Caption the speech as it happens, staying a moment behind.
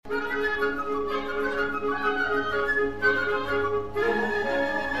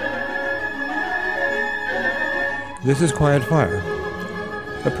This is Quiet Fire,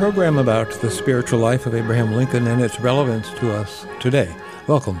 a program about the spiritual life of Abraham Lincoln and its relevance to us today.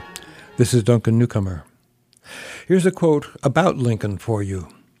 Welcome. This is Duncan, Newcomer. Here's a quote about Lincoln for you.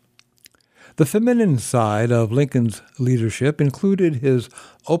 The feminine side of Lincoln's leadership included his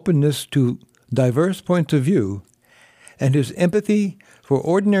openness to diverse points of view and his empathy for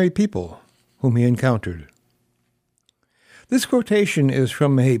ordinary people whom he encountered. This quotation is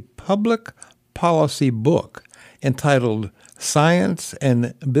from a public policy book entitled Science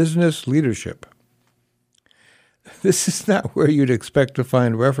and Business Leadership. This is not where you'd expect to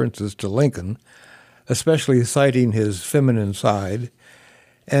find references to Lincoln, especially citing his feminine side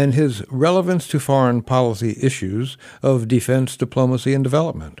and his relevance to foreign policy issues of defense, diplomacy, and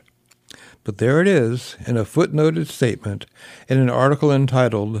development. But there it is in a footnoted statement in an article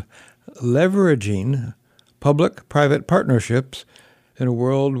entitled Leveraging Public-Private Partnerships in a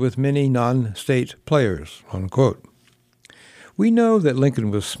World with Many Non-State Players, unquote. We know that Lincoln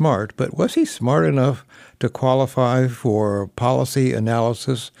was smart, but was he smart enough to qualify for policy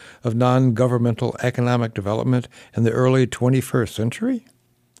analysis of non-governmental economic development in the early 21st century?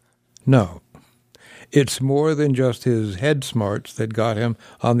 No. It's more than just his head smarts that got him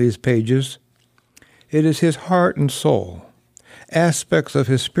on these pages. It is his heart and soul, aspects of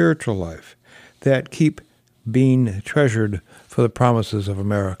his spiritual life, that keep being treasured for the promises of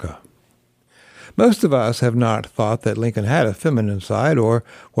America. Most of us have not thought that Lincoln had a feminine side or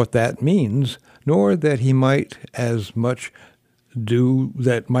what that means, nor that he might have much to do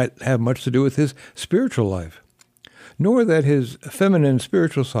with his spiritual life, nor that his feminine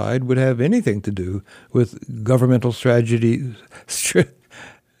spiritual side would have anything to do with governmental strategies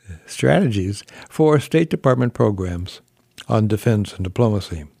for State Department programs on defense and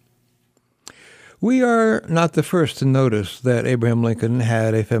diplomacy. We are not the first to notice that Abraham Lincoln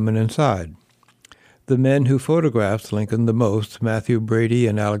had a feminine side. The men who photographed Lincoln the most, Matthew Brady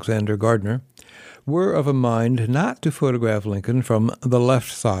and Alexander Gardner, were of a mind not to photograph Lincoln from the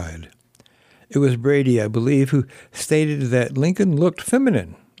left side. It was Brady, I believe, who stated that Lincoln looked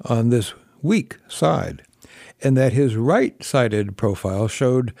feminine on this weak side, and that his right-sided profile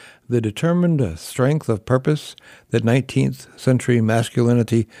showed the determined strength of purpose that 19th century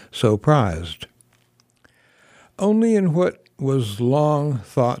masculinity so prized. Only in what was long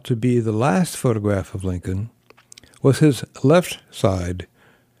thought to be the last photograph of Lincoln was his left side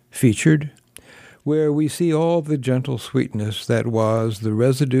featured, where we see all the gentle sweetness that was the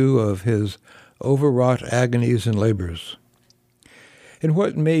residue of his overwrought agonies and labors. In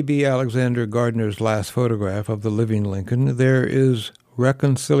what may be Alexander Gardner's last photograph of the living Lincoln, there is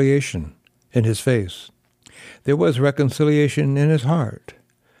reconciliation in his face. There was reconciliation in his heart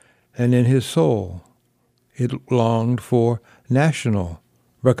and in his soul. It longed for national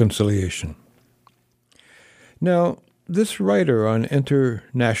reconciliation. Now, this writer on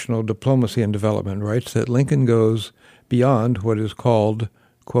international diplomacy and development writes that Lincoln goes beyond what is called,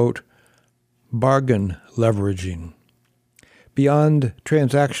 quote, bargain leveraging, beyond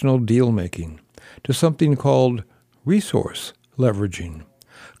transactional deal-making, to something called resource leveraging,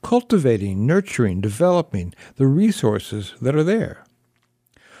 cultivating, nurturing, developing the resources that are there.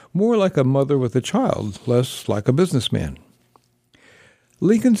 More like a mother with a child, less like a businessman.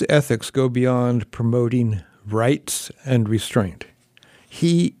 Lincoln's ethics go beyond promoting rights and restraint.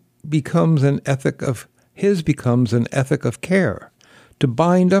 His becomes an ethic of care, to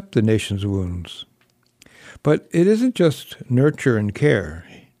bind up the nation's wounds. But it isn't just nurture and care,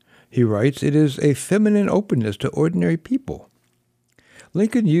 he writes, it is a feminine openness to ordinary people.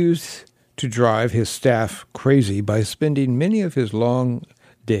 Lincoln used to drive his staff crazy by spending many of his long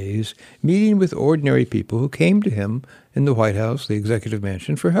days meeting with ordinary people who came to him in the White House, the Executive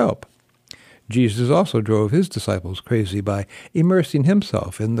Mansion, for help. Jesus also drove his disciples crazy by immersing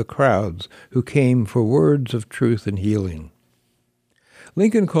himself in the crowds who came for words of truth and healing.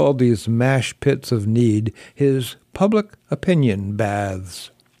 Lincoln called these mash pits of need his public opinion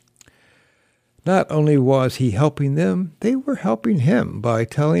baths. Not only was he helping them, they were helping him by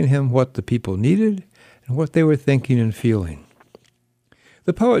telling him what the people needed and what they were thinking and feeling.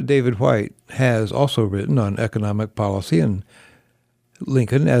 The poet David White has also written on economic policy and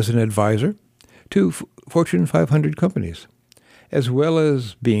Lincoln as an advisor to Fortune 500 companies, as well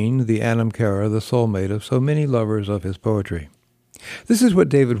as being the annum cara, the soulmate of so many lovers of his poetry. This is what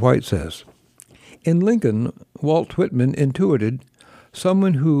David White says. In Lincoln, Walt Whitman intuited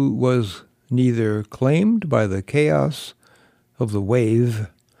someone who was neither claimed by the chaos of the wave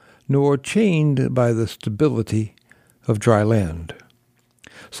nor chained by the stability of dry land.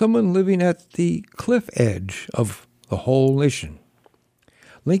 Someone living at the cliff edge of the whole nation.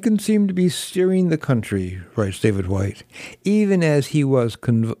 Lincoln seemed to be steering the country, writes David White, even as it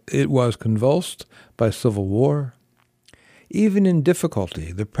was convulsed by civil war. Even in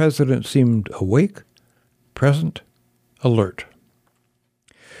difficulty, the president seemed awake, present, alert.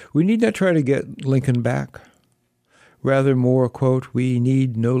 We need not try to get Lincoln back. Rather more, quote, we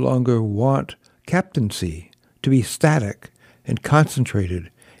need no longer want captaincy to be static and concentrated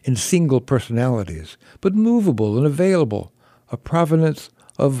in single personalities, but movable and available, a provenance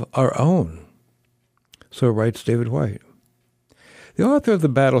of our own. So writes David White. The author of the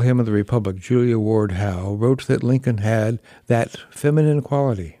Battle Hymn of the Republic, Julia Ward Howe, wrote that Lincoln had that feminine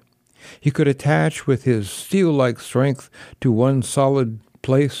quality. He could attach with his steel-like strength to one solid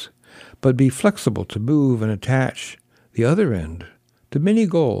place, but be flexible to move and attach the other end to many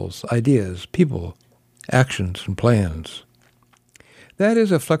goals, ideas, people, actions, and plans. That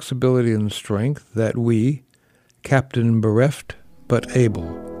is a flexibility and strength that we, Captain bereft but able,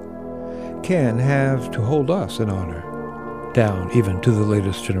 can have to hold us in honor, down even to the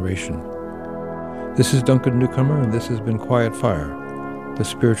latest generation. This is Duncan Newcomer, and this has been Quiet Fire, the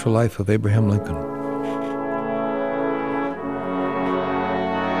spiritual life of Abraham Lincoln.